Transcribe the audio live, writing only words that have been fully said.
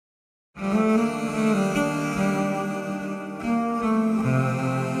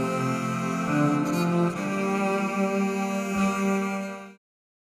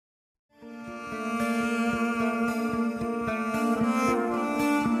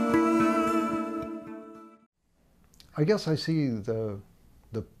I guess I see the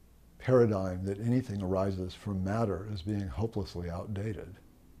paradigm that anything arises from matter as being hopelessly outdated.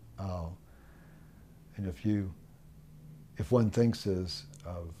 Uh, and if one thinks in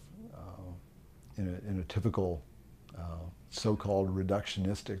a typical so-called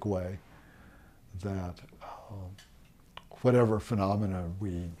reductionistic way that whatever phenomena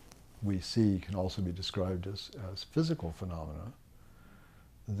we see can also be described as physical phenomena,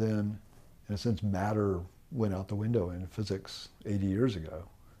 then in a sense matter went out the window in physics 80 years ago.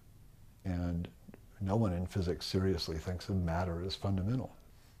 And no one in physics seriously thinks of matter as fundamental.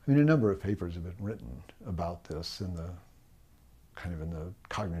 I mean, a number of papers have been written about this in the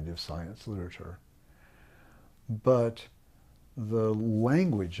cognitive science literature. But the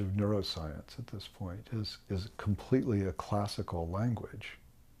language of neuroscience at this point is completely a classical language.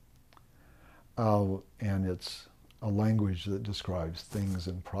 And it's a language that describes things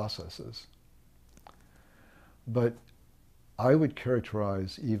and processes. But I would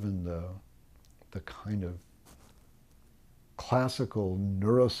characterize even the kind of classical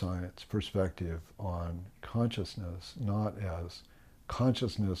neuroscience perspective on consciousness not as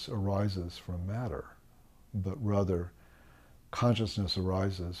consciousness arises from matter, but rather consciousness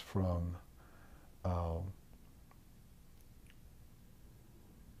arises from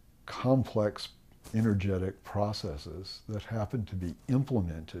complex energetic processes that happen to be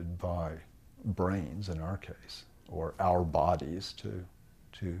implemented by brains in our case, or our bodies to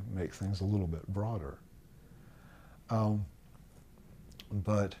make things a little bit broader.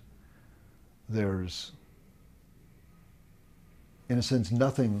 But there's, in a sense,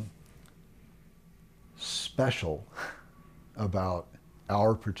 nothing special about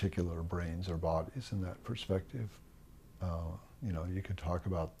our particular brains or bodies in that perspective. You could talk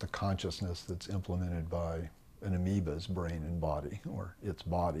about the consciousness that's implemented by an amoeba's brain and body, or its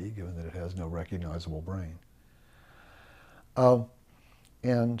body, given that it has no recognizable brain.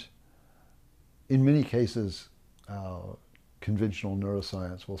 And in many cases, conventional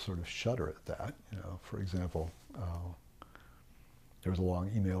neuroscience will sort of shudder at that. For example, there was a long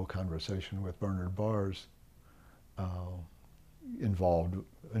email conversation with Bernard Bars involving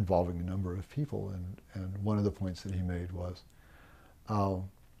a number of people, and one of the points that he made was,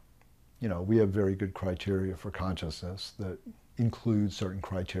 we have very good criteria for consciousness that include certain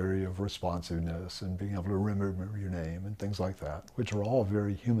criteria of responsiveness and being able to remember your name and things like that, which are all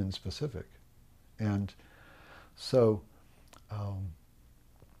very human specific. And so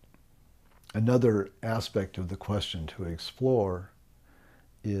another aspect of the question to explore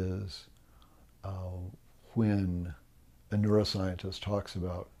is when a neuroscientist talks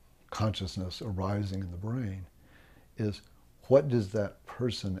about consciousness arising in the brain, is what does that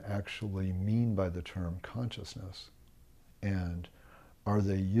person actually mean by the term consciousness? And are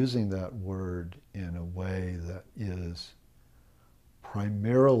they using that word in a way that is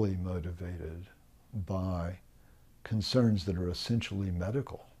primarily motivated by concerns that are essentially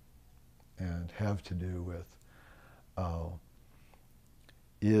medical and have to do with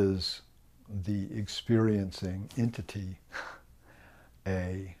is the experiencing entity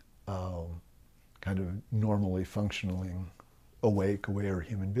a kind of normally functioning, awake, aware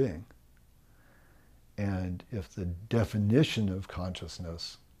human being? And if the definition of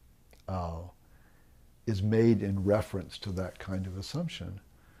consciousness is made in reference to that kind of assumption,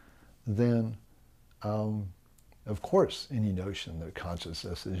 then of course any notion that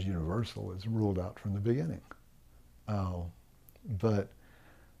consciousness is universal is ruled out from the beginning. But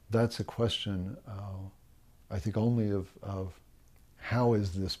that's a question, I think, only of how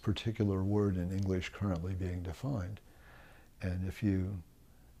is this particular word in English currently being defined. And if you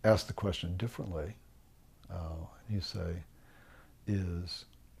ask the question differently, you say, is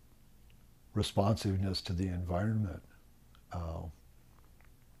responsiveness to the environment,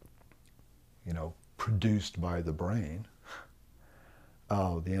 produced by the brain?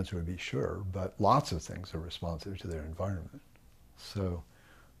 The answer would be sure, but lots of things are responsive to their environment. So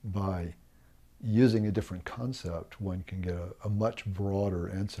by using a different concept, one can get a much broader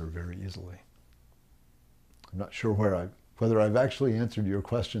answer very easily. I'm not sure whether I've actually answered your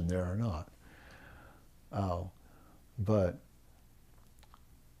question there or not. But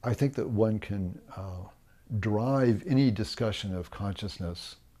I think that one can drive any discussion of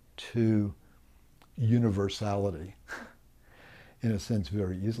consciousness to universality in a sense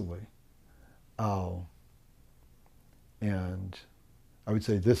very easily. And I would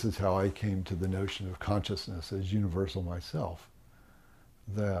say this is how I came to the notion of consciousness as universal myself,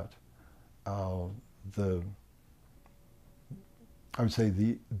 that I would say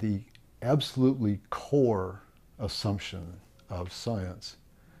the absolutely core assumption of science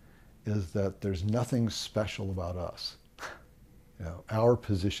is that there's nothing special about us. You know, our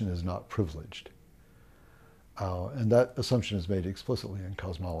position is not privileged. And that assumption is made explicitly in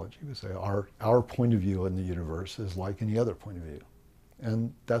cosmology. We say our point of view in the universe is like any other point of view.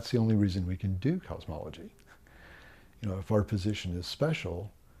 And that's the only reason we can do cosmology. You know, if our position is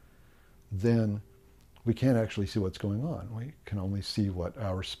special, then we can't actually see what's going on. We can only see what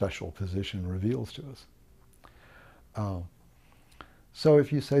our special position reveals to us. So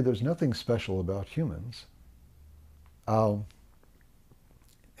if you say there's nothing special about humans, and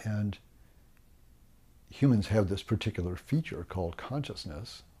humans have this particular feature called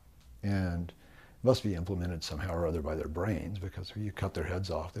consciousness, and it must be implemented somehow or other by their brains, because if you cut their heads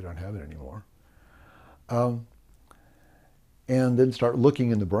off, they don't have it anymore. And then start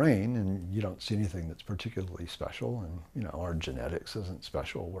looking in the brain, and you don't see anything that's particularly special. And you know, our genetics isn't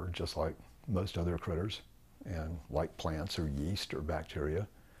special. We're just like most other critters, and like plants or yeast or bacteria.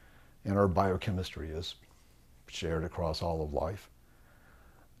 And our biochemistry is shared across all of life.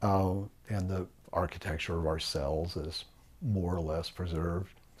 And the architecture of our cells is more or less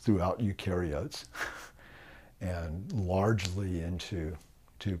preserved throughout eukaryotes and largely into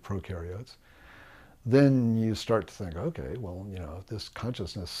prokaryotes. Then you start to think, okay, well, you know, if this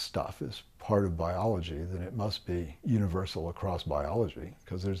consciousness stuff is part of biology, then it must be universal across biology,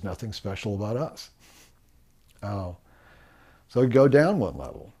 because there's nothing special about us. So go down one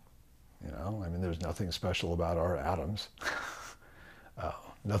level. You know, I mean, there's nothing special about our atoms.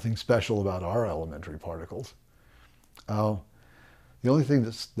 Nothing special about our elementary particles. The only thing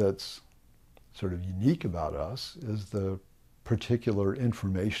that's sort of unique about us is the particular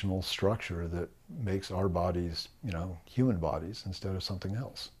informational structure that makes our bodies, you know, human bodies instead of something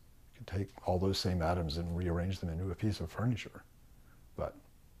else. You can take all those same atoms and rearrange them into a piece of furniture, but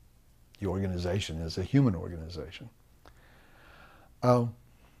the organization is a human organization. But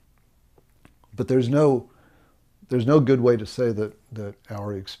there's no good way to say that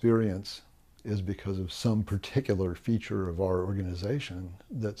our experience is because of some particular feature of our organization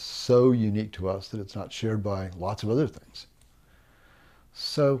that's so unique to us that it's not shared by lots of other things.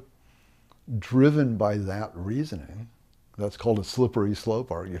 So, driven by that reasoning, that's called a slippery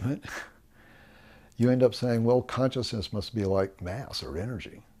slope argument, you end up saying, well, consciousness must be like mass or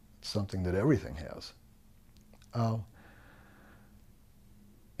energy. It's something that everything has. And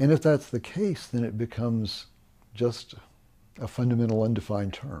if that's the case, then it becomes just a fundamental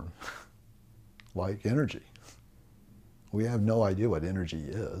undefined term, like energy. We have no idea what energy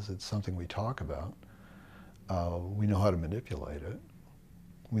is. It's something we talk about. We know how to manipulate it.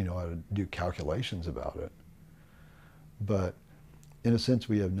 We know how to do calculations about it. But in a sense,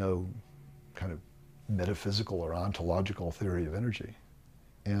 we have no kind of metaphysical or ontological theory of energy.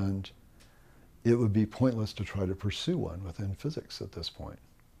 And it would be pointless to try to pursue one within physics at this point,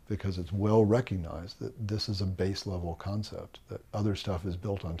 because it's well recognized that this is a base level concept that other stuff is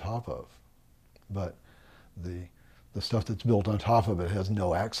built on top of. But the stuff that's built on top of it has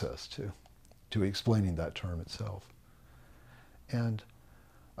no access to explaining that term itself. And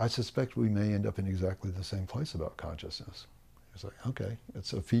I suspect we may end up in exactly the same place about consciousness. It's like, okay,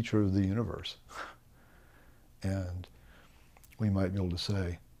 it's a feature of the universe. And we might be able to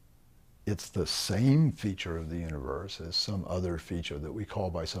say, it's the same feature of the universe as some other feature that we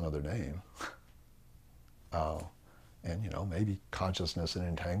call by some other name. And, you know, maybe consciousness and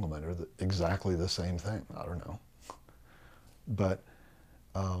entanglement are exactly the same thing. I don't know. But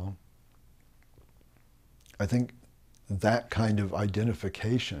I think that kind of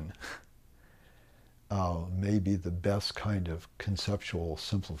identification may be the best kind of conceptual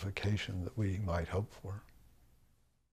simplification that we might hope for.